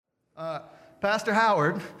Pastor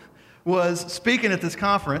Howard was speaking at this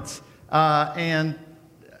conference, and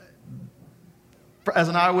as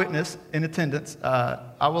an eyewitness in attendance,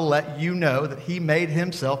 I will let you know that he made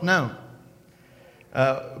himself known.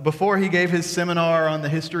 Before he gave his seminar on the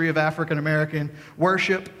history of African American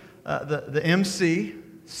worship, the MC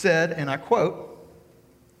said, and I quote,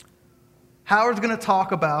 "Howard's going to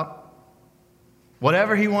talk about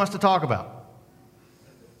whatever he wants to talk about.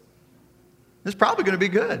 It's probably going to be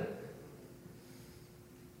good."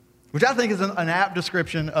 Which I think is an apt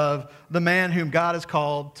description of the man whom God has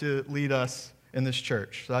called to lead us in this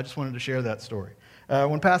church. So I just wanted to share that story.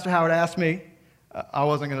 When Pastor Howard asked me, I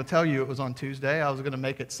wasn't going to tell you it was on Tuesday. I was going to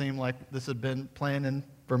make it seem like this had been planning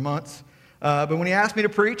for months. But when he asked me to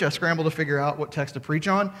preach, I scrambled to figure out what text to preach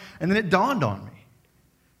on, and then it dawned on me.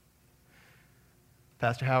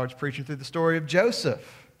 Pastor Howard's preaching through the story of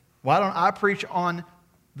Joseph. Why don't I preach on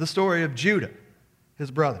the story of Judah, his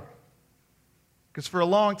brother? Because for a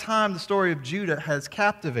long time, the story of Judah has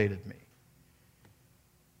captivated me.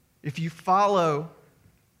 Because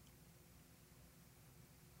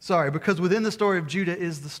within the story of Judah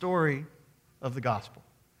is the story of the gospel.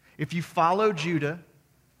 If you follow Judah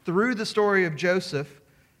through the story of Joseph,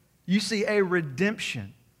 you see a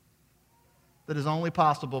redemption that is only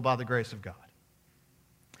possible by the grace of God.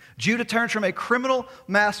 Judah turns from a criminal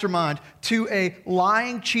mastermind to a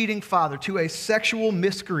lying, cheating father, to a sexual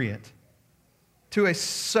miscreant, to a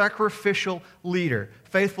sacrificial leader,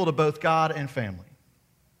 faithful to both God and family.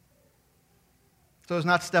 So as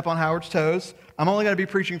not to step on Howard's toes, I'm only going to be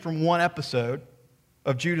preaching from one episode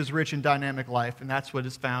of Judah's rich and dynamic life, and that's what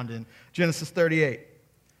is found in Genesis 38.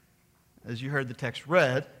 As you heard the text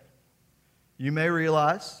read, you may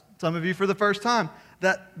realize, some of you for the first time,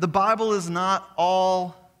 that the Bible is not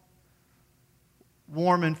all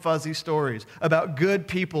warm and fuzzy stories about good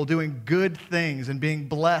people doing good things and being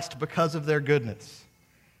blessed because of their goodness.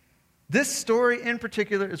 This story in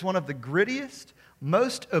particular is one of the grittiest,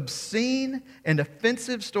 most obscene, and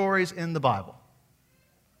offensive stories in the Bible.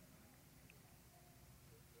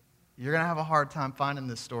 You're going to have a hard time finding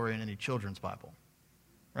this story in any children's Bible,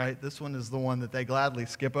 right? This one is the one that they gladly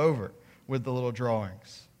skip over with the little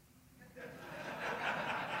drawings.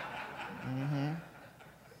 Mm-hmm.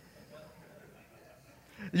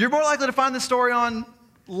 You're more likely to find this story on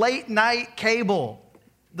late night cable.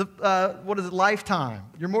 Lifetime.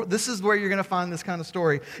 This is where you're going to find this kind of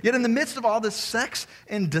story. Yet in the midst of all this sex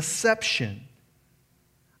and deception,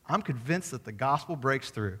 I'm convinced that the gospel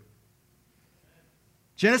breaks through.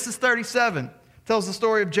 Genesis 37 tells the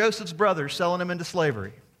story of Joseph's brothers selling him into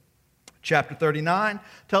slavery. Chapter 39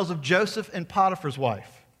 tells of Joseph and Potiphar's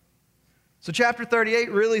wife. So chapter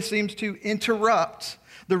 38 really seems to interrupt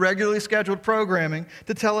the regularly scheduled programming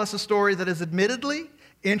to tell us a story that is admittedly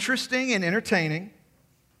interesting and entertaining,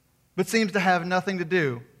 but seems to have nothing to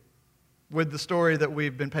do with the story that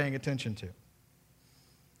we've been paying attention to,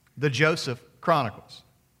 the Joseph Chronicles.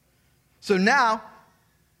 So now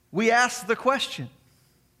we ask the question,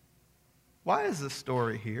 why is this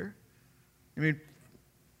story here? I mean,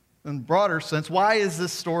 in a broader sense, why is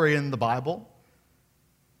this story in the Bible?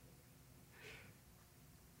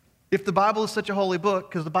 If the Bible is such a holy book,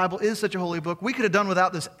 because the Bible is such a holy book, we could have done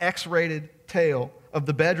without this X-rated tale of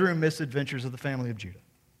the bedroom misadventures of the family of Judah.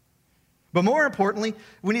 But more importantly,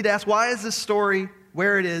 we need to ask, why is this story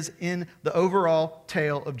where it is in the overall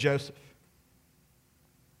tale of Joseph?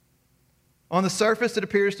 On the surface, it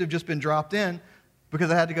appears to have just been dropped in because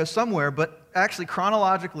it had to go somewhere, but actually,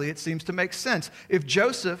 chronologically, it seems to make sense. If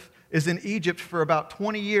Joseph is in Egypt for about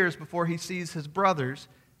 20 years before he sees his brothers,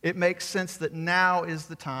 it makes sense that now is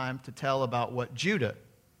the time to tell about what Judah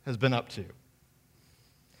has been up to.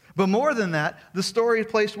 But more than that, the story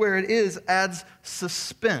placed where it is adds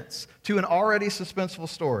suspense to an already suspenseful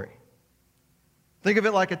story. Think of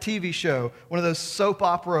it like a TV show, one of those soap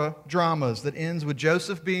opera dramas that ends with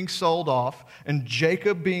Joseph being sold off and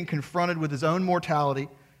Jacob being confronted with his own mortality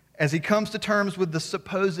as he comes to terms with the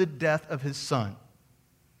supposed death of his son.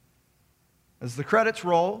 As the credits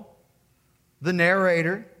roll, the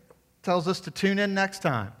narrator tells us to tune in next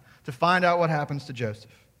time to find out what happens to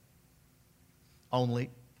Joseph. Only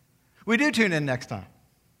we do tune in next time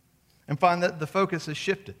and find that the focus has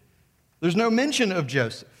shifted. There's no mention of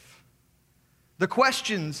Joseph. The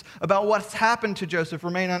questions about what's happened to Joseph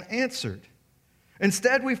remain unanswered.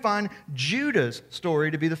 Instead, we find Judah's story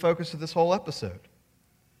to be the focus of this whole episode.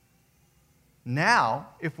 Now,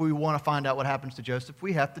 if we want to find out what happens to Joseph,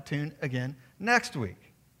 we have to tune again next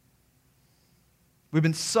week. We've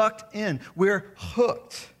been sucked in. We're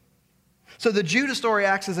hooked. So the Judah story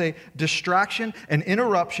acts as a distraction, an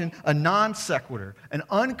interruption, a non sequitur, an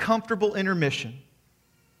uncomfortable intermission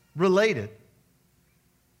related,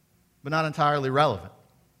 but not entirely relevant.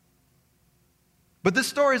 But this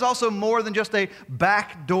story is also more than just a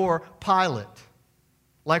backdoor pilot,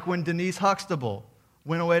 like when Denise Huxtable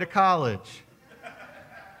went away to college,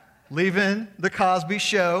 leaving the Cosby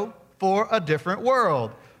Show for a different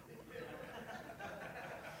world.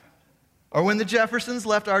 Or when the Jeffersons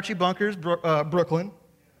left Archie Bunker's Brooklyn,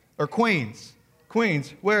 or Queens,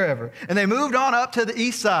 wherever. And they moved on up to the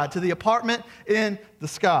east side, to the apartment in the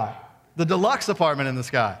sky. The deluxe apartment in the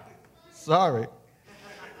sky. Sorry.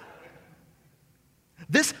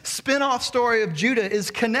 This spin-off story of Judah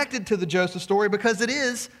is connected to the Joseph story because it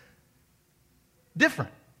is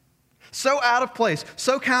different. So out of place,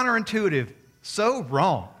 so counterintuitive, so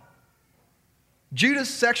wrong. Judah's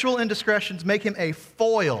sexual indiscretions make him a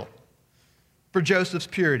foil for Joseph's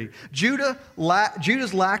purity. Judah's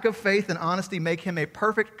lack of faith and honesty make him a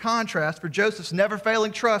perfect contrast for Joseph's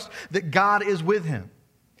never-failing trust that God is with him.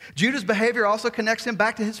 Judah's behavior also connects him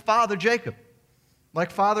back to his father, Jacob.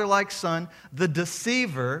 Like father, like son, the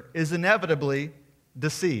deceiver is inevitably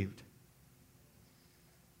deceived.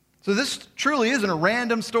 So this truly isn't a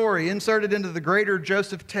random story inserted into the greater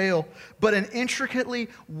Joseph tale, but an intricately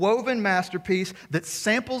woven masterpiece that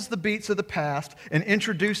samples the beats of the past and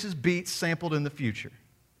introduces beats sampled in the future.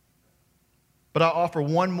 But I'll offer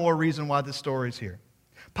one more reason why this story is here.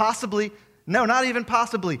 Possibly, no, not even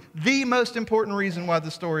possibly, the most important reason why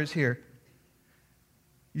the story is here.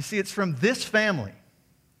 You see, it's from this family,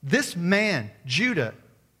 this man, Judah,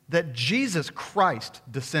 that Jesus Christ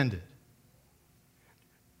descended.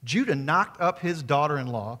 Judah knocked up his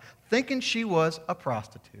daughter-in-law thinking she was a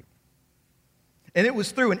prostitute. And it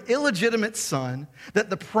was through an illegitimate son that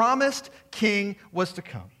the promised king was to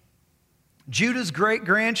come. Judah's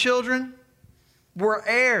great-grandchildren were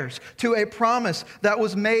heirs to a promise that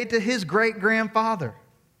was made to his great-grandfather.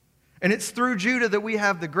 And it's through Judah that we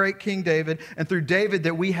have the great King David, and through David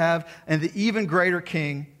that we have and the even greater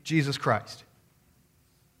King, Jesus Christ.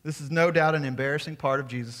 This is no doubt an embarrassing part of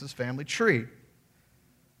Jesus' family tree,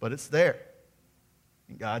 but it's there,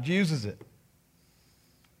 and God uses it.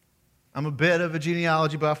 I'm a bit of a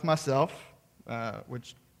genealogy buff myself,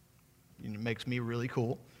 which makes me really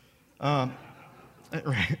cool. Right.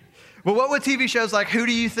 But what would TV shows like Who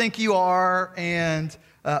Do You Think You Are and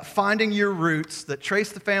Finding Your Roots that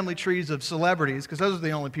trace the family trees of celebrities, because those are the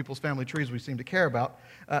only people's family trees we seem to care about,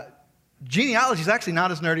 genealogy is actually not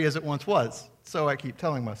as nerdy as it once was, so I keep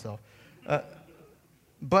telling myself.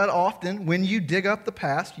 But often, when you dig up the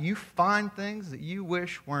past, you find things that you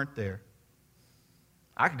wish weren't there.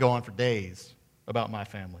 I could go on for days about my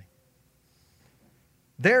family.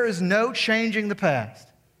 There is no changing the past,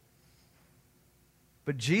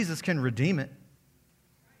 but Jesus can redeem it.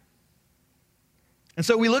 And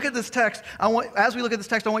so we look at this text. As we look at this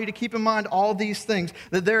text, I want you to keep in mind all these things,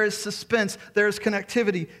 that there is suspense, there is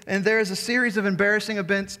connectivity, and there is a series of embarrassing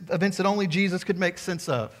events that only Jesus could make sense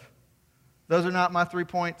of. Those are not my 3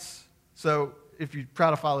 points, so if you try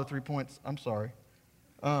to follow 3 points, I'm sorry.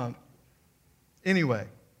 Anyway,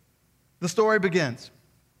 the story begins.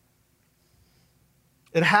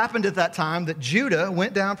 It happened at that time that Judah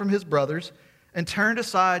went down from his brothers and turned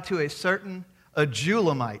aside to a certain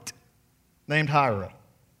Adullamite named Hira.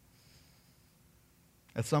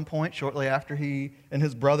 At some point, shortly after he and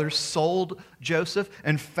his brothers sold Joseph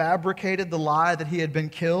and fabricated the lie that he had been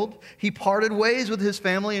killed, he parted ways with his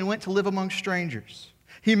family and went to live among strangers.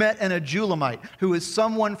 He met an Adullamite, who is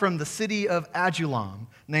someone from the city of Adullam,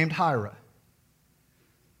 named Hira.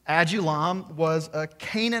 Adullam was a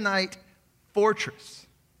Canaanite fortress.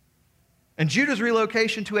 And Judah's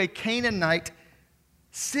relocation to a Canaanite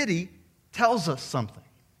city tells us something.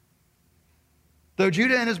 Though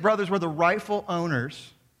Judah and his brothers were the rightful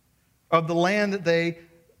owners of the land that they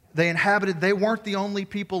inhabited, they weren't the only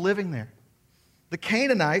people living there. The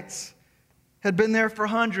Canaanites had been there for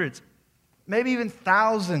hundreds, maybe even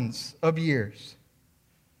thousands of years.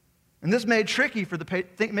 And this made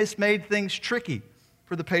things tricky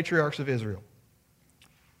for the patriarchs of Israel,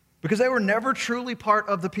 because they were never truly part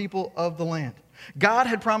of the people of the land. God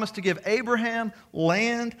had promised to give Abraham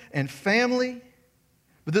land and family,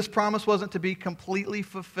 but this promise wasn't to be completely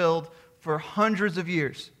fulfilled for hundreds of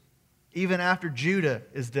years, even after Judah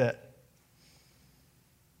is dead.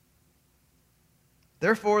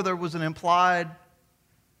 Therefore, there was an implied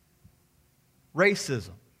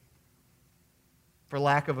racism, for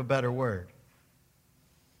lack of a better word,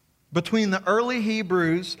 between the early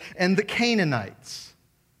Hebrews and the Canaanites.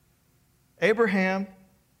 Abraham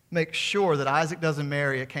makes sure that Isaac doesn't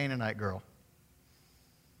marry a Canaanite girl.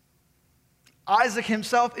 Isaac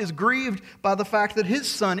himself is grieved by the fact that his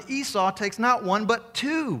son Esau takes not one but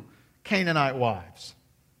two Canaanite wives.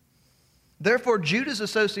 Therefore, Judah's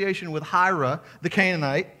association with Hira, the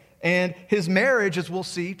Canaanite, and his marriage, as we'll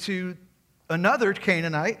see, to another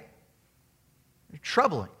Canaanite, are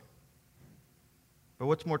troubling. But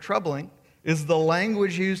what's more troubling is the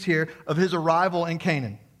language used here of his arrival in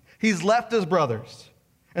Canaan. He's left his brothers,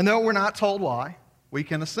 and though we're not told why, we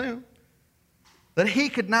can assume that he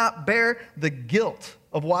could not bear the guilt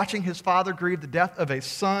of watching his father grieve the death of a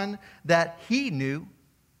son that he knew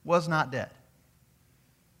was not dead.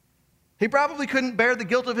 He probably couldn't bear the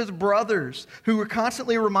guilt of his brothers, who would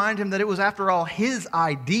constantly remind him that it was, after all, his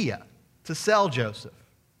idea to sell Joseph.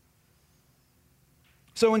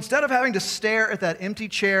 So instead of having to stare at that empty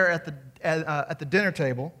chair at the dinner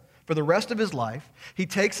table for the rest of his life, he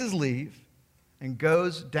takes his leave and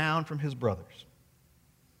goes down from his brothers.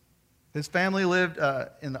 His family lived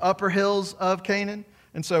in the upper hills of Canaan,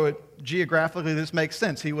 and so geographically this makes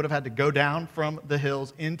sense. He would have had to go down from the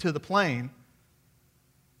hills into the plain.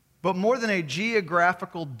 But more than a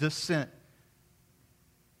geographical descent,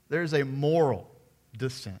 there's a moral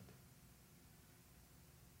descent.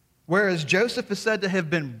 Whereas Joseph is said to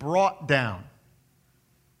have been brought down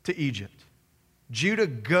to Egypt, Judah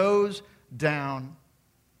goes down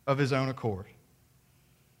of his own accord.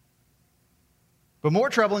 But more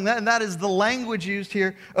troubling than that is the language used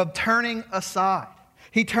here of turning aside.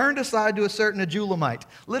 He turned aside to a certain Adulamite.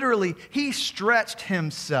 Literally, he stretched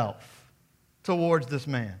himself towards this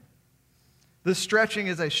man. This stretching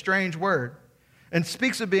is a strange word and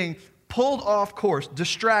speaks of being pulled off course,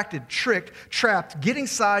 distracted, tricked, trapped, getting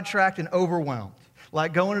sidetracked and overwhelmed.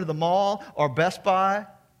 Like going to the mall or Best Buy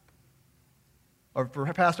or for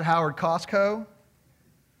Pastor Howard, Costco.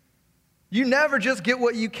 You never just get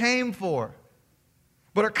what you came for,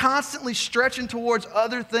 but are constantly stretching towards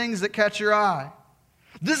other things that catch your eye.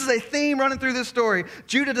 This is a theme running through this story.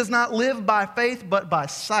 Judah does not live by faith, but by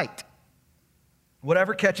sight.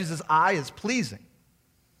 Whatever catches his eye is pleasing,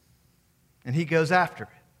 and he goes after it.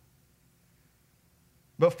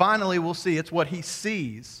 But finally, we'll see it's what he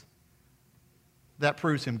sees that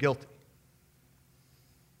proves him guilty.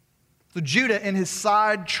 So Judah, in his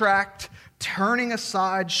sidetracked, turning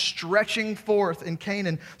aside, stretching forth in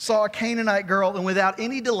Canaan, saw a Canaanite girl, and without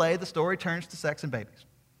any delay, the story turns to sex and babies.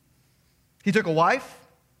 He took a wife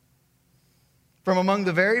from among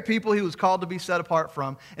the very people he was called to be set apart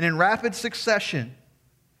from, and in rapid succession,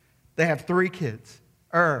 they have 3 kids,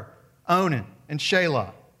 Onan, and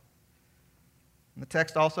Shelah. And the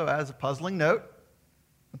text also has a puzzling note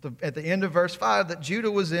at the end of verse 5 that Judah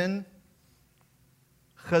was in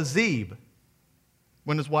Chazib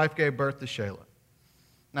when his wife gave birth to Shelah.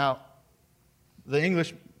 Now, the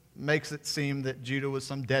English makes it seem that Judah was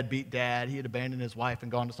some deadbeat dad. He had abandoned his wife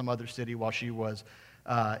and gone to some other city while she was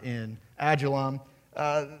in Adullam.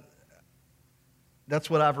 That's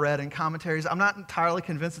what I've read in commentaries. I'm not entirely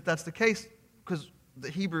convinced that that's the case because the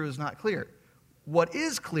Hebrew is not clear. What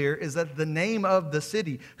is clear is that the name of the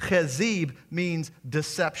city, Chazib, means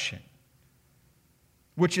deception,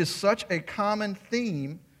 which is such a common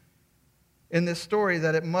theme in this story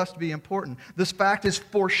that it must be important. This fact is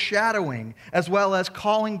foreshadowing as well as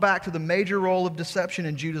calling back to the major role of deception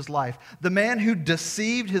in Judah's life. The man who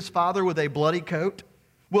deceived his father with a bloody coat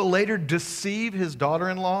will later deceive his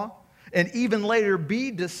daughter-in-law, and even later be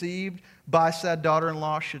deceived by said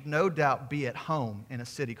daughter-in-law should no doubt be at home in a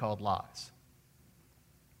city called Lies.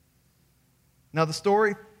 Now the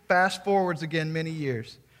story fast forwards again many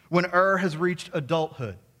years when has reached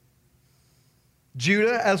adulthood.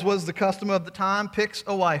 Judah, as was the custom of the time, picks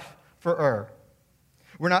a wife for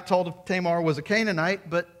We're not told if Tamar was a Canaanite,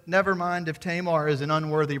 but never mind if Tamar is an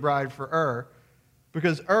unworthy bride for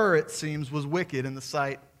because it seems, was wicked in the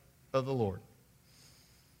sight of the Lord.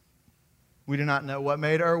 We do not know what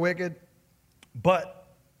made wicked,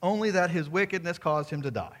 but only that his wickedness caused him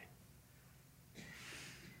to die.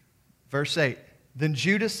 Verse 8, then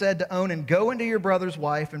Judah said to Onan, go into your brother's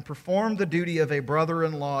wife and perform the duty of a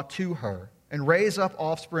brother-in-law to her, and raise up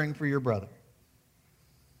offspring for your brother.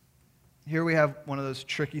 Here we have one of those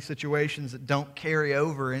tricky situations that don't carry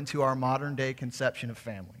over into our modern-day conception of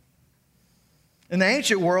family. In the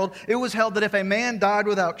ancient world, it was held that if a man died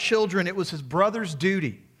without children, it was his brother's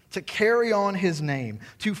duty to carry on his name,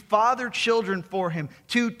 to father children for him,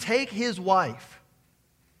 to take his wife.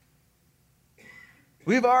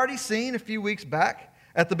 We've already seen a few weeks back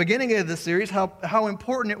at the beginning of this series how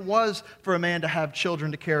important it was for a man to have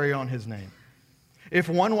children to carry on his name. If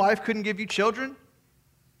one wife couldn't give you children,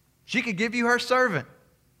 she could give you her servant.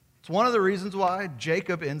 It's one of the reasons why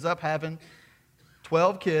Jacob ends up having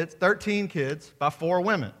 13 kids by 4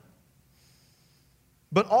 women.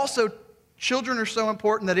 But also, children are so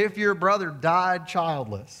important that if your brother died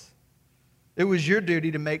childless, It was your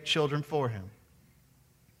duty to make children for him.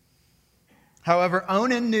 However,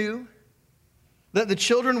 Onan knew that the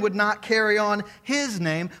children would not carry on his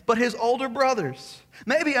name, but his older brothers.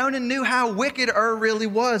 Maybe Onan knew how wicked really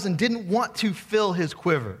was and didn't want to fill his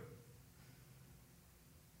quiver.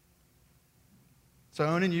 So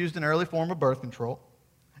Onan used an early form of birth control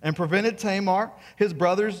and prevented Tamar, his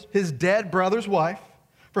dead brother's wife,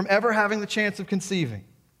 from ever having the chance of conceiving.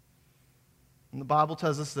 And the Bible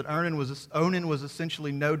tells us that Onan was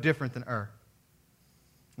essentially no different than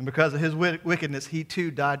And because of his wickedness, he too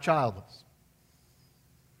died childless.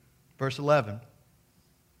 Verse 11.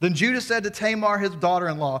 Then Judah said to Tamar, his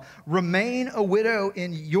daughter-in-law, remain a widow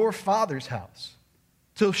in your father's house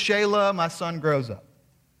till Shelah, my son, grows up.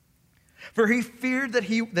 For he feared that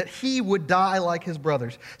he would die like his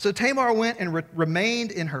brothers. So Tamar went and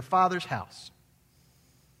remained in her father's house.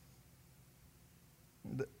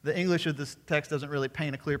 The English of this text doesn't really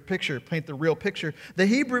paint the real picture. The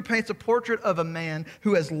Hebrew paints a portrait of a man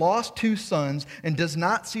who has lost two sons and does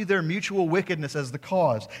not see their mutual wickedness as the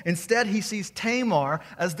cause. Instead, he sees Tamar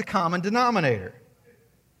as the common denominator.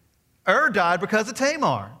 Died because of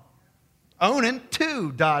Tamar. Onan,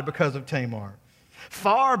 too, died because of Tamar.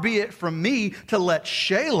 Far be it from me to let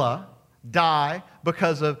Shelah die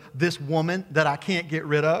because of this woman that I can't get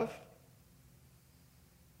rid of.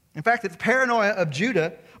 In fact, the paranoia of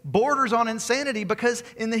Judah borders on insanity because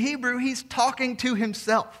in the Hebrew, he's talking to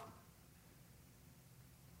himself.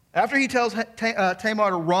 After he tells Tamar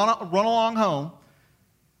to run along home,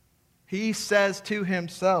 he says to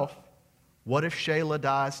himself, what if Shelah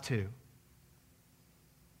dies too?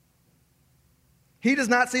 He does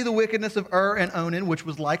not see the wickedness of and Onan, which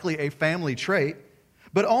was likely a family trait,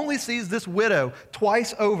 but only sees this widow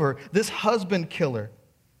twice over, this husband killer.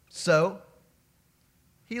 So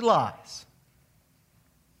he lies.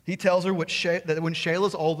 He tells her that when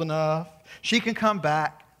Shelah's old enough, she can come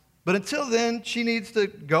back. But until then, she needs to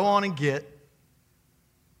go on and get.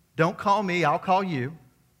 Don't call me, I'll call you.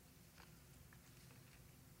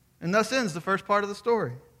 And thus ends the first part of the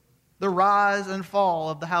story. The rise and fall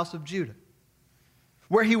of the house of Judah.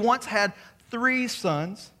 Where he once had 3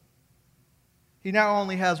 sons, he now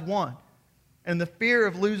only has 1. And the fear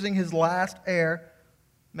of losing his last heir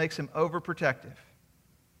makes him overprotective.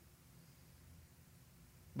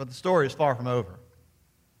 But the story is far from over.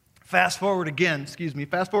 Fast forward again,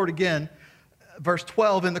 verse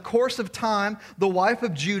 12. In the course of time, the wife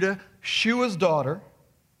of Judah, Shua's daughter,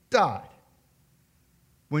 died.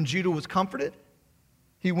 When Judah was comforted,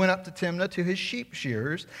 he went up to Timnah to his sheep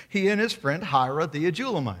shearers, he and his friend Hira the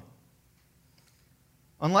Adullamite.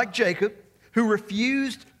 Unlike Jacob, who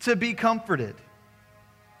refused to be comforted.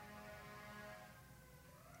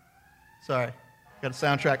 Sorry. Got a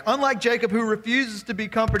soundtrack. Unlike Jacob, who refuses to be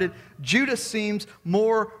comforted, Judah seems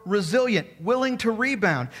more resilient, willing to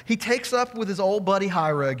rebound. He takes up with his old buddy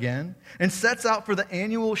Hira again and sets out for the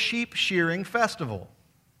annual sheep shearing festival.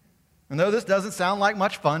 And though this doesn't sound like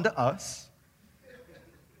much fun to us,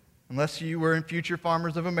 unless you were in Future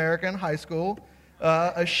Farmers of America in high school,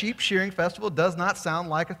 a sheep shearing festival does not sound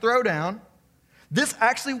like a throwdown. This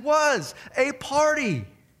actually was a party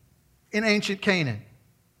in ancient Canaan.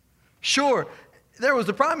 Sure, there was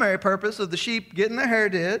the primary purpose of the sheep getting their hair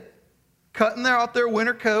did, cutting off their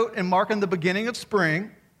winter coat and marking the beginning of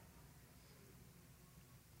spring.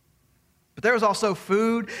 But there was also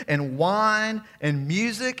food and wine and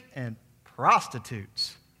music and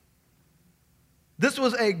prostitutes. This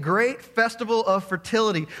was a great festival of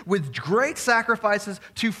fertility with great sacrifices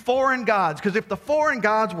to foreign gods. Because if the foreign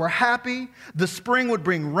gods were happy, the spring would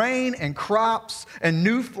bring rain and crops and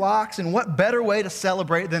new flocks. And what better way to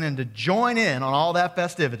celebrate than to join in on all that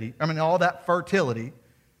all that fertility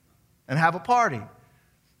and have a party.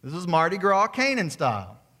 This is Mardi Gras Canaan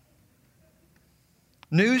style.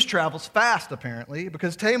 News travels fast, apparently,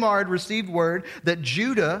 because Tamar had received word that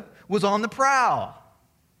Judah was on the prowl.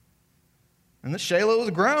 And that Shelah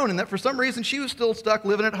was grown, and that for some reason she was still stuck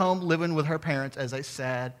living at home, living with her parents as a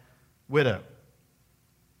sad widow.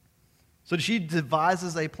 So she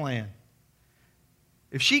devises a plan.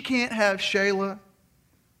 If she can't have Shelah,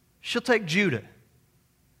 she'll take Judah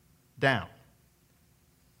down.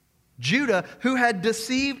 Judah, who had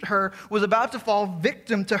deceived her, was about to fall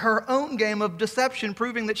victim to her own game of deception,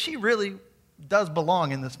 proving that she really does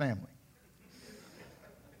belong in this family.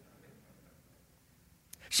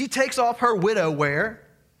 She takes off her widow wear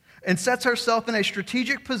and sets herself in a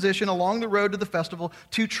strategic position along the road to the festival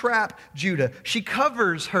to trap Judah. She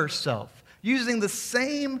covers herself using the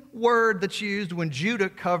same word that's used when Judah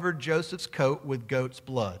covered Joseph's coat with goat's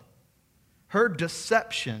blood. Her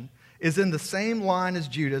deception is in the same line as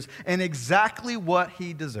Judah's and exactly what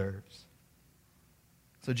he deserves.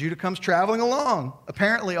 So Judah comes traveling along,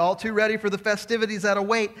 apparently all too ready for the festivities that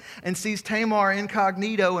await, and sees Tamar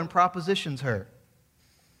incognito and propositions her.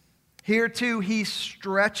 Here too, he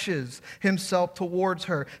stretches himself towards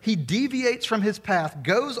her. He deviates from his path,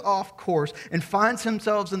 goes off course, and finds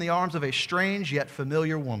himself in the arms of a strange yet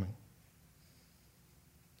familiar woman.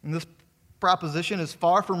 And this proposition is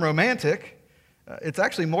far from romantic. It's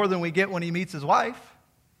actually more than we get when he meets his wife.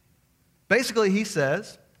 Basically, he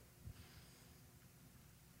says,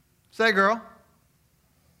 "Say, girl."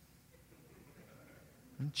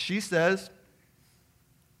 And she says,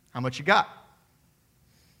 "How much you got?"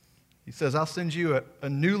 He says, "I'll send you a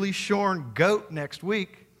newly shorn goat next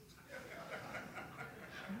week."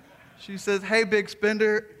 She says, "Hey, big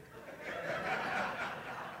spender,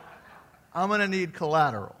 I'm going to need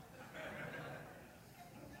collateral."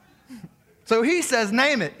 So he says,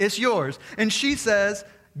 "Name it, it's yours." And she says,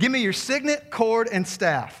 "Give me your signet, cord, and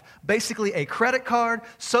staff." Basically a credit card,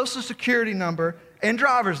 social security number, and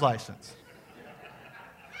driver's license.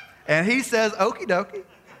 And he says, "Okie dokie."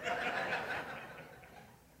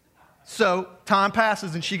 So time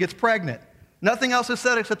passes and she gets pregnant. Nothing else is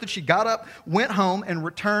said except that she got up, went home, and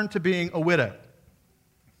returned to being a widow.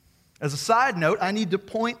 As a side note, I need to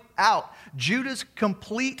point out Judah's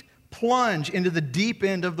complete plunge into the deep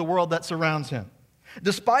end of the world that surrounds him.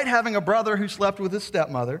 Despite having a brother who slept with his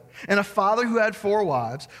stepmother and a father who had 4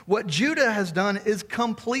 wives, what Judah has done is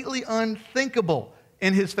completely unthinkable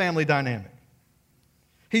in his family dynamic.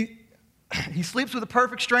 He sleeps with a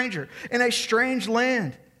perfect stranger in a strange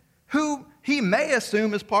land who he may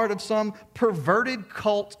assume is part of some perverted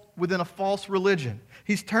cult within a false religion.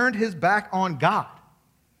 He's turned his back on God.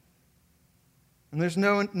 And there's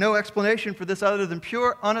no explanation for this other than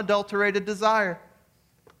pure, unadulterated desire.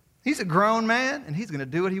 He's a grown man, and he's going to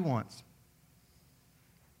do what he wants.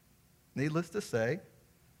 Needless to say,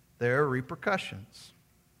 there are repercussions.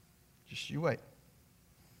 Just you wait.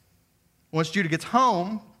 Once Judah gets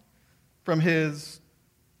home from his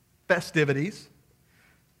festivities,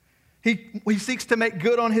 he seeks to make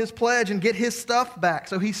good on his pledge and get his stuff back.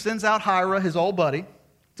 So he sends out Hira, his old buddy,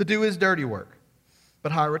 to do his dirty work.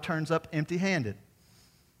 But Hira turns up empty-handed.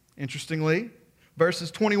 Interestingly, verses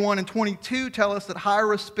 21 and 22 tell us that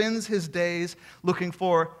Hira spends his days looking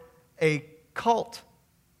for a cult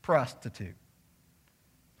prostitute,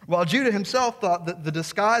 while Judah himself thought that the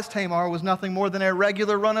disguised Tamar was nothing more than a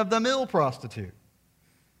regular run-of-the-mill prostitute.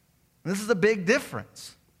 And this is a big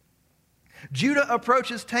difference. Judah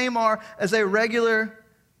approaches Tamar as a regular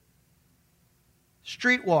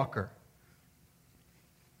streetwalker,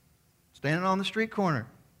 standing on the street corner,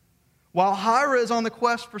 while Hira is on the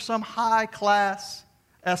quest for some high-class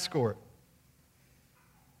escort.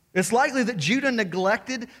 It's likely that Judah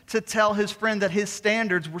neglected to tell his friend that his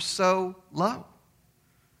standards were so low.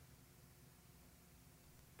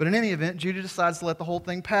 But in any event, Judah decides to let the whole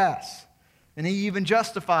thing pass, and he even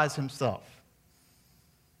justifies himself.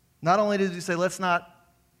 Not only does he say, let's not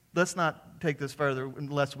take this further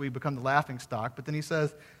unless we become the laughing stock, but then he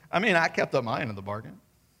says, I kept up my end of the bargain.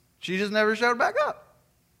 She just never showed back up.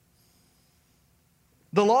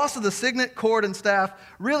 The loss of the signet, cord, and staff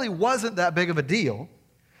really wasn't that big of a deal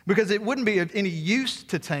because it wouldn't be of any use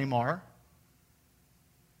to Tamar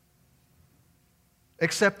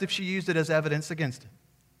except if she used it as evidence against him.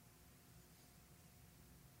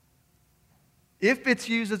 If it's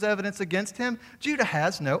used as evidence against him, Judah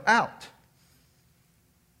has no out.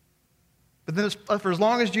 But then for as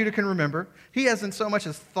long as Judah can remember, he hasn't so much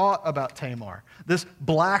as thought about Tamar, this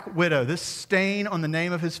black widow, this stain on the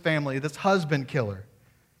name of his family, this husband killer.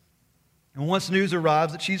 And once news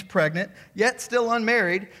arrives that she's pregnant, yet still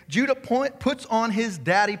unmarried, Judah puts on his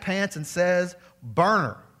daddy pants and says, burn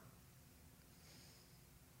her.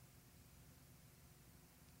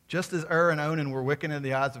 Just as and Onan were wicked in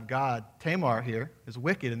the eyes of God, Tamar here is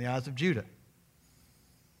wicked in the eyes of Judah.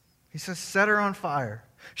 He says, set her on fire.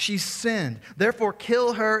 She's sinned. Therefore,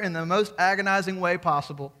 kill her in the most agonizing way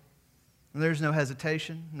possible. And there's no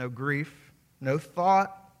hesitation, no grief, no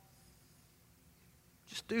thought.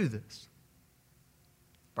 Just do this.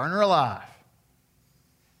 Burn her alive.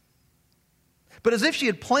 But as if she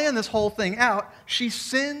had planned this whole thing out, she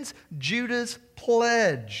sends Judah's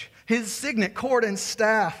pledge, his signet, cord, and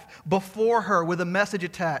staff before her with a message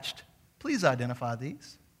attached. Please identify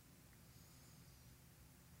these.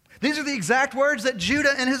 These are the exact words that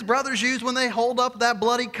Judah and his brothers used when they hold up that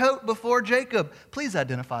bloody coat before Jacob. Please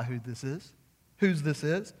identify who this is. Whose this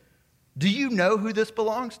is. Do you know who this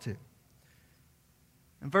belongs to?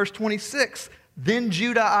 In verse 26, then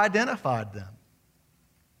Judah identified them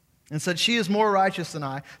and said, she is more righteous than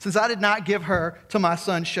I, since I did not give her to my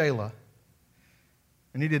son Shelah.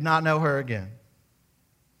 And he did not know her again.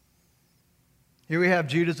 Here we have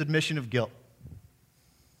Judah's admission of guilt.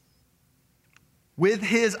 With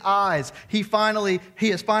his eyes, he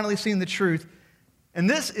has finally seen the truth. And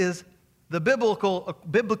this is the biblical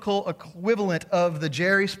equivalent of the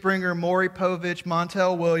Jerry Springer, Maury Povich,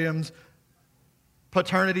 Montel Williams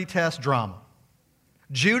paternity test drama.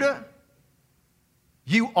 Judah,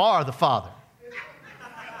 you are the father.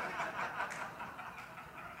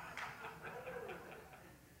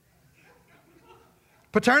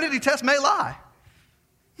 Paternity test may lie,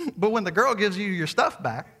 but when the girl gives you your stuff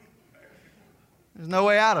back, there's no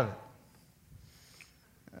way out of it.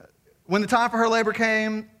 When the time for her labor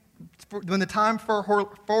came,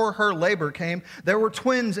 there were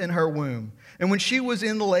twins in her womb. And when she was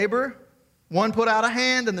in the labor, one put out a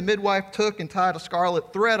hand, and the midwife took and tied a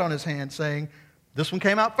scarlet thread on his hand, saying, "This one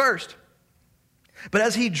came out first." But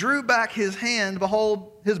as he drew back his hand,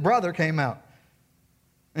 behold, his brother came out.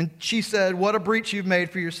 And she said, "What a breach you've made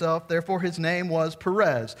for yourself." Therefore his name was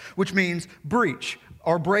Perez, which means breach,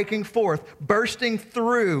 or breaking forth, bursting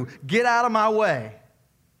through, get out of my way.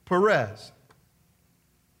 Perez.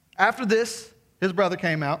 After this, his brother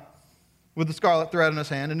came out with the scarlet thread in his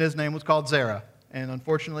hand, and his name was called Zerah. And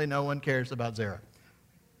unfortunately, no one cares about Zerah.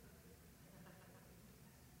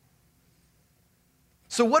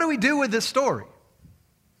 So what do we do with this story?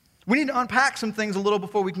 We need to unpack some things a little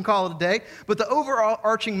before we can call it a day. But the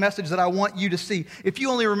overarching message that I want you to see, if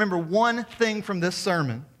you only remember one thing from this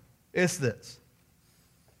sermon, it's this.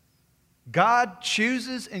 God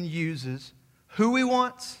chooses and uses who he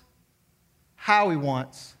wants, how he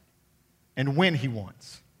wants, and when he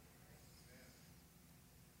wants.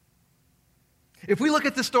 If we look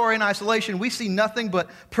at this story in isolation, we see nothing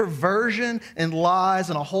but perversion and lies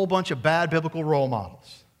and a whole bunch of bad biblical role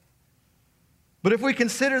models. But if we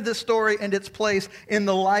consider this story and its place in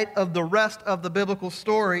the light of the rest of the biblical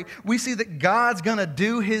story, we see that God's going to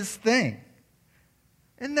do his thing.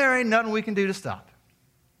 And there ain't nothing we can do to stop it.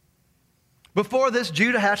 Before this,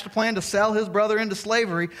 Judah hatched a plan to sell his brother into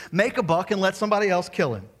slavery, make a buck, and let somebody else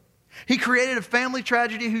kill him. He created a family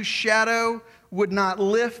tragedy whose shadow would not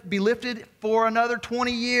be lifted for another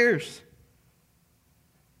 20 years.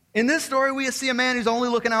 In this story, we see a man who's only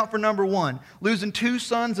looking out for number one. Losing 2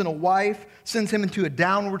 sons and a wife sends him into a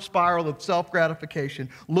downward spiral of self-gratification,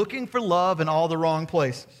 looking for love in all the wrong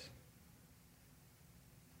places.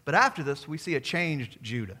 But after this, we see a changed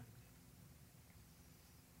Judah.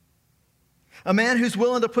 A man who's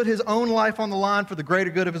willing to put his own life on the line for the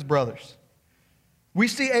greater good of his brothers. We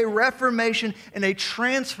see a reformation and a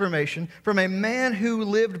transformation from a man who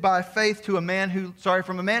lived by faith to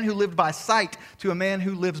from a man who lived by sight to a man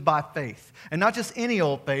who lives by faith. And not just any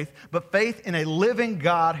old faith, but faith in a living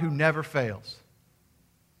God who never fails.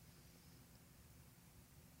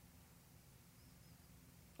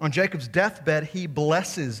 On Jacob's deathbed, he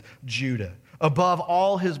blesses Judah above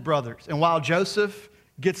all his brothers. And while Joseph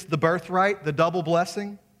gets the birthright, the double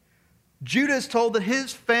blessing, Judah is told that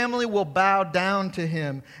his family will bow down to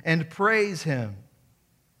him and praise him.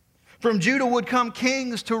 From Judah would come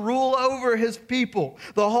kings to rule over his people,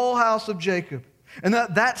 the whole house of Jacob. And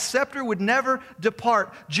that scepter would never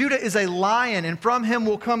depart. Judah is a lion, and from him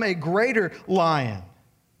will come a greater lion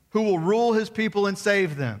who will rule his people and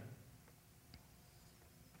save them.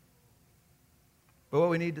 But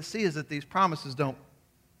what we need to see is that these promises don't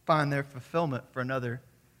find their fulfillment for another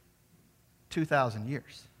 2,000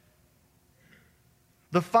 years.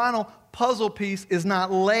 The final puzzle piece is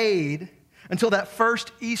not laid until that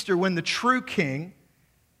first Easter when the true king,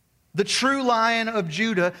 the true Lion of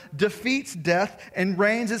Judah, defeats death and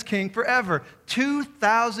reigns as king forever.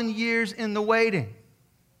 2,000 years in the waiting.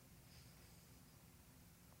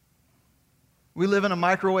 We live in a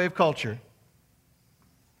microwave culture.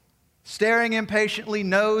 Staring impatiently,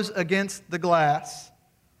 nose against the glass,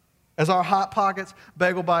 as our Hot Pockets,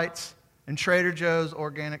 Bagel Bites, and Trader Joe's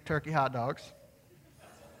organic turkey hot dogs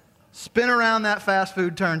spin around that fast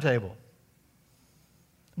food turntable.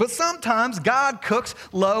 But sometimes God cooks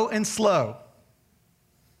low and slow.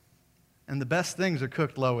 And the best things are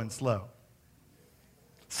cooked low and slow.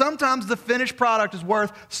 Sometimes the finished product is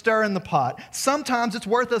worth stirring the pot. Sometimes it's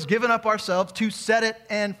worth us giving up ourselves to set it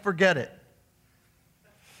and forget it.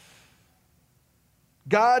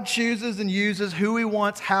 God chooses and uses who he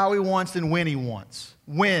wants, how he wants, and when he wants.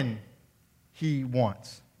 When he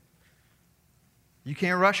wants. You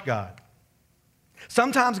can't rush God.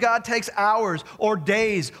 Sometimes God takes hours or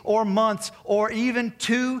days or months or even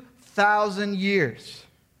 2,000 years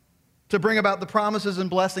to bring about the promises and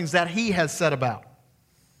blessings that he has set about.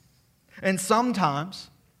 And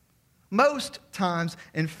sometimes Most times,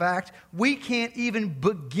 in fact, we can't even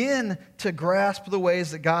begin to grasp the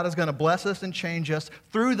ways that God is going to bless us and change us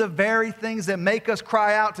through the very things that make us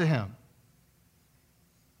cry out to Him.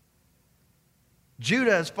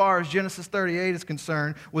 Judah, as far as Genesis 38 is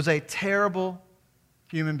concerned, was a terrible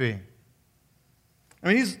human being. I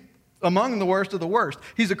mean, he's among the worst of the worst.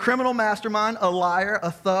 He's a criminal mastermind, a liar,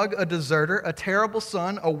 a thug, a deserter, a terrible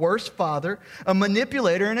son, a worse father, a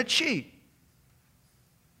manipulator, and a cheat.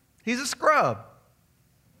 He's a scrub.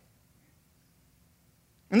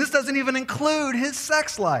 And this doesn't even include his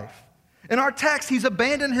sex life. In our text, he's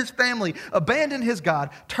abandoned his family, abandoned his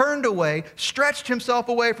God, turned away, stretched himself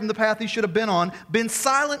away from the path he should have been on, been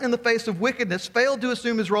silent in the face of wickedness, failed to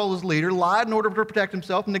assume his role as leader, lied in order to protect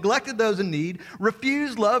himself, neglected those in need,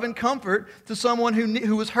 refused love and comfort to someone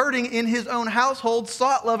who was hurting in his own household,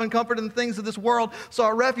 sought love and comfort in the things of this world, saw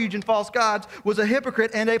refuge in false gods, was a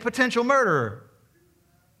hypocrite and a potential murderer.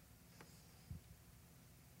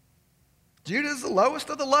 Judah is the lowest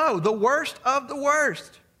of the low, the worst of the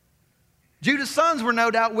worst. Judah's sons were no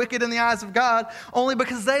doubt wicked in the eyes of God only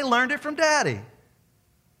because they learned it from daddy.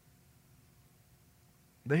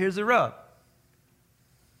 But here's the rub.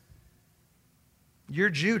 You're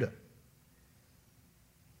Judah.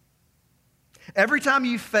 Every time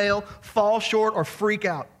you fail, fall short, or freak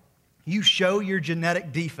out, you show your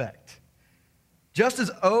genetic defect. Just as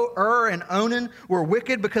Ur and Onan were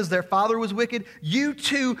wicked because their father was wicked, you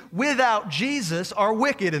too, without Jesus, are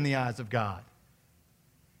wicked in the eyes of God.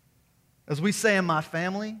 As we say in my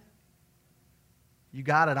family, you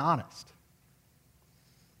got it honest.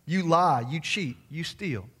 You lie, you cheat, you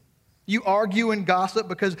steal. You argue and gossip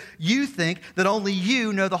because you think that only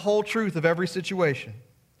you know the whole truth of every situation.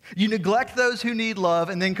 You neglect those who need love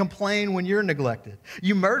and then complain when you're neglected.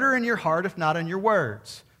 You murder in your heart, if not in your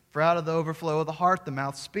words. For out of the overflow of the heart, the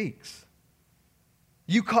mouth speaks.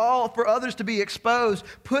 You call for others to be exposed,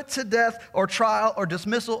 put to death or trial or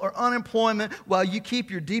dismissal or unemployment while you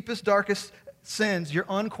keep your deepest, darkest sins, your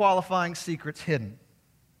unqualifying secrets hidden.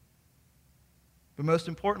 But most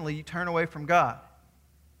importantly, you turn away from God.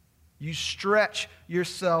 You stretch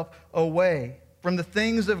yourself away from the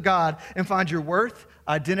things of God and find your worth,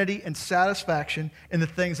 identity, and satisfaction in the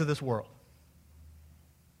things of this world.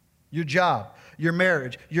 Your job, your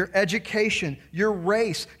marriage, your education, your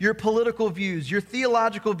race, your political views, your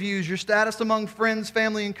theological views, your status among friends,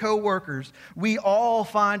 family, and co-workers. We all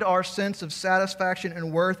find our sense of satisfaction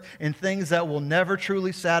and worth in things that will never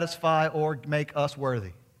truly satisfy or make us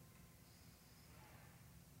worthy.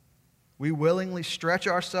 We willingly stretch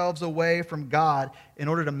ourselves away from God in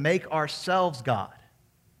order to make ourselves God.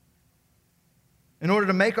 In order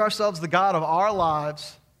to make ourselves the God of our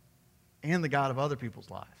lives and the God of other people's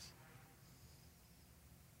lives.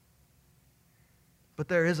 But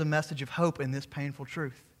there is a message of hope in this painful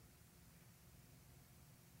truth.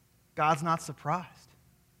 God's not surprised.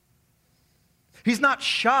 He's not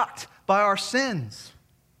shocked by our sins.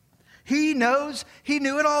 He knows, He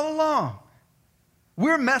knew it all along.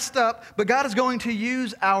 We're messed up, but God is going to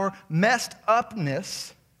use our messed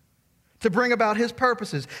upness to bring about His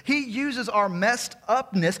purposes. He uses our messed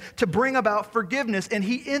upness to bring about forgiveness, and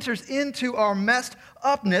He enters into our messed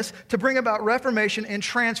upness to bring about reformation and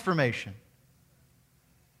transformation.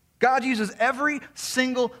 God uses every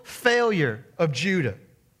single failure of Judah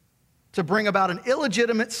to bring about an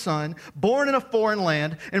illegitimate son born in a foreign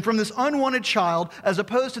land, and from this unwanted child, as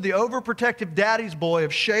opposed to the overprotective daddy's boy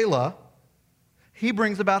of Shelah, He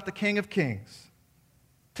brings about the King of Kings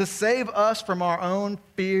to save us from our own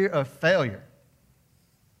fear of failure.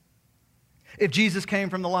 If Jesus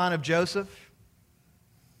came from the line of Joseph,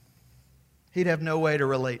 He'd have no way to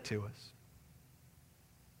relate to us.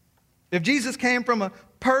 If Jesus came from a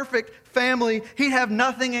perfect family, He'd have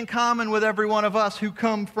nothing in common with every one of us who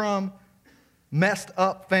come from messed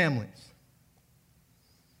up families.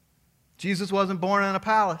 Jesus wasn't born in a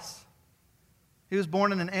palace. He was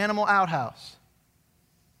born in an animal outhouse.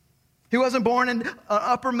 He wasn't born in an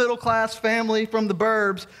upper middle class family from the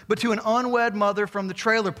burbs, but to an unwed mother from the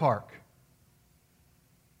trailer park.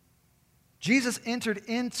 Jesus entered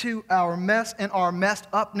into our mess and our messed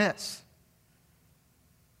upness.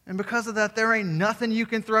 And because of that, there ain't nothing you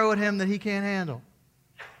can throw at Him that He can't handle.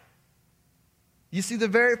 You see, the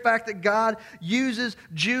very fact that God uses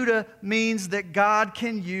Judah means that God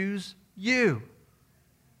can use you.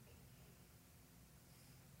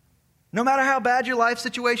 No matter how bad your life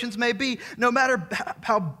situations may be, no matter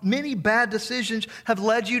how many bad decisions have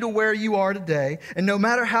led you to where you are today, and no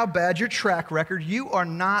matter how bad your track record, you are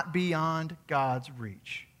not beyond God's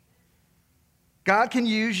reach. God can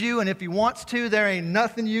use you, and if He wants to, there ain't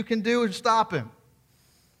nothing you can do to stop Him.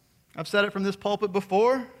 I've said it from this pulpit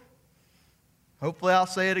before. Hopefully I'll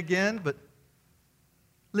say it again, but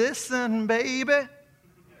listen, baby.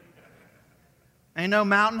 Ain't no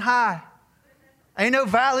mountain high. Ain't no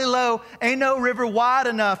valley low. Ain't no river wide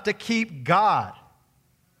enough to keep God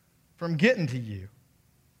from getting to you.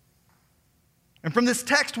 And from this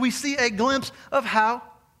text, we see a glimpse of how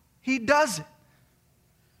he does it.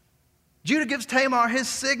 Judah gives Tamar his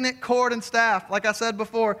signet, cord, and staff, like I said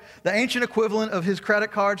before, the ancient equivalent of his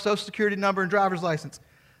credit card, social security number, and driver's license.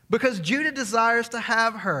 Because Judah desires to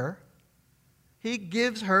have her, he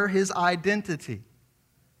gives her his identity,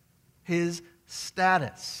 his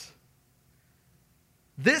status.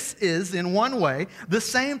 This is, in one way, the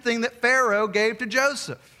same thing that Pharaoh gave to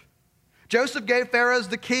Joseph. Joseph gave Pharaoh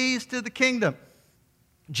the keys to the kingdom.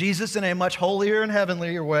 Jesus, in a much holier and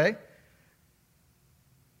heavenlier way,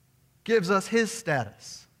 gives us his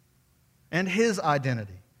status and his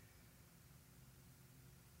identity.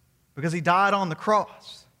 Because he died on the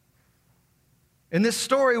cross. In this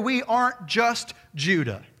story, we aren't just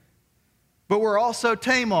Judah, but we're also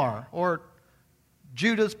Tamar, or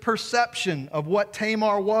Judah's perception of what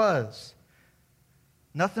Tamar was.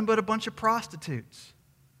 Nothing but a bunch of prostitutes.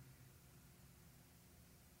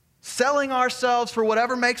 Selling ourselves for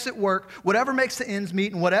whatever makes it work, whatever makes the ends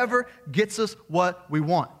meet, and whatever gets us what we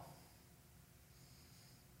want.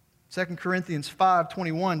 2 Corinthians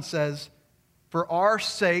 5:21 says, "For our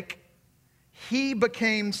sake he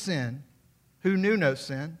became sin, who knew no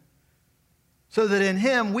sin, so that in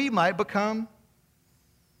him we might become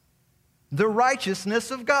the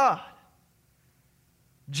righteousness of God."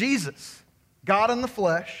 Jesus, God in the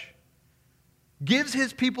flesh, gives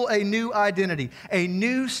his people a new identity, a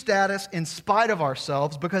new status in spite of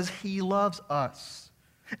ourselves, because he loves us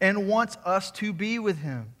and wants us to be with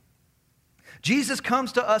him. Jesus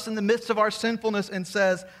comes to us in the midst of our sinfulness and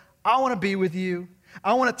says, I want to be with you.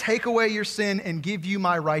 I want to take away your sin and give you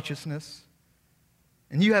my righteousness.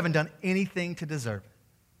 And you haven't done anything to deserve it.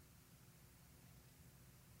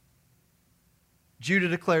 Judah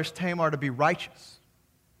declares Tamar to be righteous.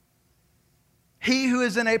 He who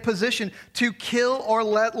is in a position to kill or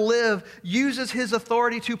let live uses his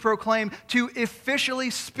authority to proclaim, to officially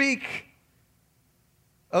speak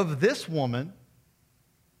of this woman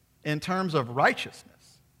in terms of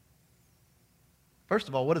righteousness. First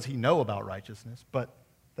of all, what does he know about righteousness? But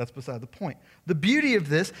that's beside the point. The beauty of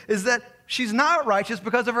this is that she's not righteous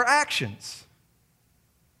because of her actions,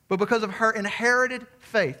 but because of her inherited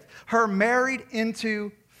faith, her married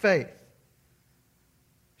into faith.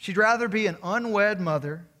 She'd rather be an unwed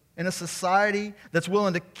mother in a society that's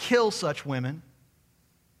willing to kill such women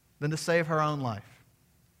than to save her own life.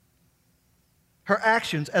 Her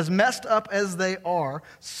actions, as messed up as they are,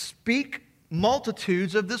 speak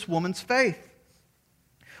multitudes of this woman's faith.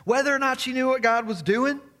 Whether or not she knew what God was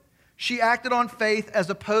doing, she acted on faith as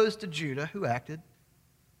opposed to Judah, who acted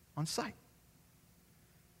on sight.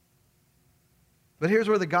 But here's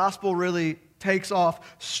where the gospel really takes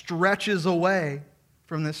off, stretches away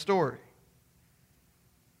from this story.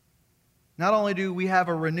 Not only do we have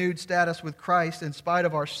a renewed status with Christ in spite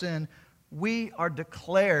of our sin, we are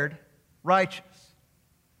declared righteous.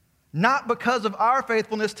 Not because of our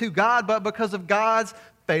faithfulness to God, but because of God's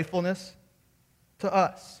faithfulness to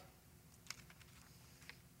us.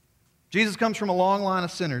 Jesus comes from a long line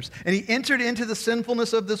of sinners, and he entered into the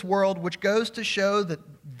sinfulness of this world, which goes to show that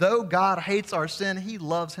though God hates our sin, he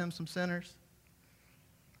loves him some sinners.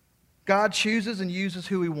 God chooses and uses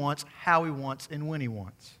who he wants, how he wants, and when he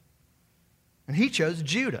wants. And he chose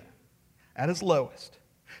Judah at his lowest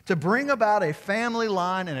to bring about a family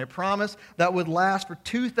line and a promise that would last for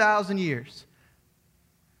 2,000 years.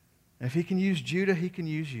 And if he can use Judah, he can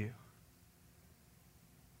use you.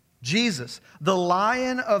 Jesus, the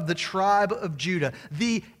Lion of the tribe of Judah,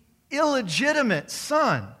 the illegitimate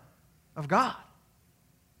son of God,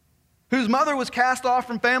 whose mother was cast off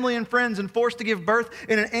from family and friends and forced to give birth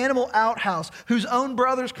in an animal outhouse, whose own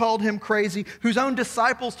brothers called him crazy, whose own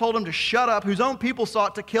disciples told him to shut up, whose own people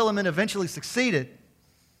sought to kill him and eventually succeeded.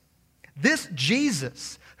 This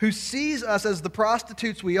Jesus, who sees us as the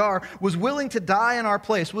prostitutes we are, was willing to die in our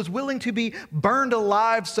place, was willing to be burned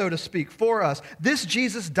alive, so to speak, for us. This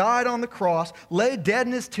Jesus died on the cross, lay dead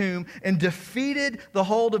in his tomb, and defeated the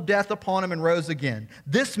hold of death upon him and rose again.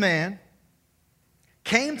 This man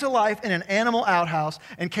came to life in an animal outhouse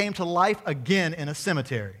and came to life again in a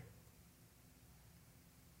cemetery.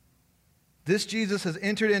 This Jesus has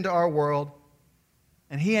entered into our world,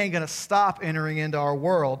 and he ain't going to stop entering into our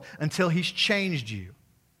world until he's changed you.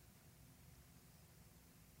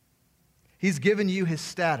 He's given you his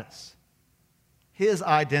status, his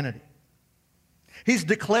identity. He's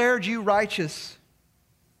declared you righteous,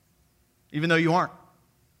 even though you aren't.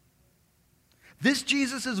 This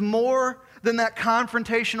Jesus is more than that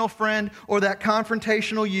confrontational friend or that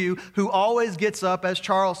confrontational you who always gets up, as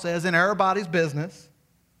Charles says, in everybody's business.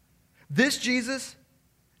 This Jesus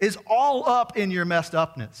is all up in your messed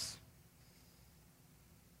upness.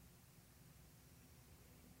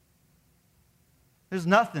 There's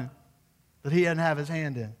nothing that he doesn't have his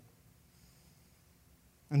hand in.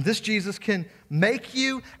 And this Jesus can make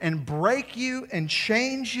you and break you and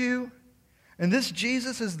change you. And this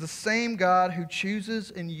Jesus is the same God who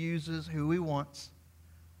chooses and uses who he wants,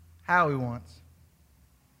 how he wants,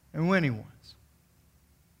 and when he wants.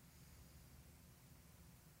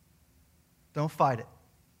 Don't fight it.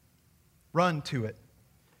 Run to it.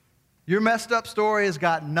 Your messed up story has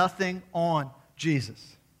got nothing on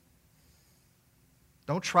Jesus.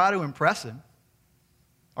 Don't try to impress him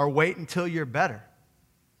or wait until you're better.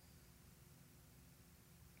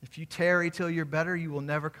 If you tarry till you're better, you will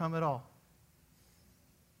never come at all.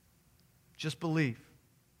 Just believe.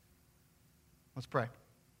 Let's pray.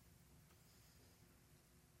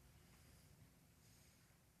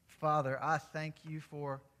 Father, I thank you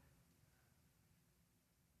for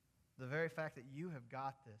the very fact that you have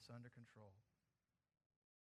got this under control.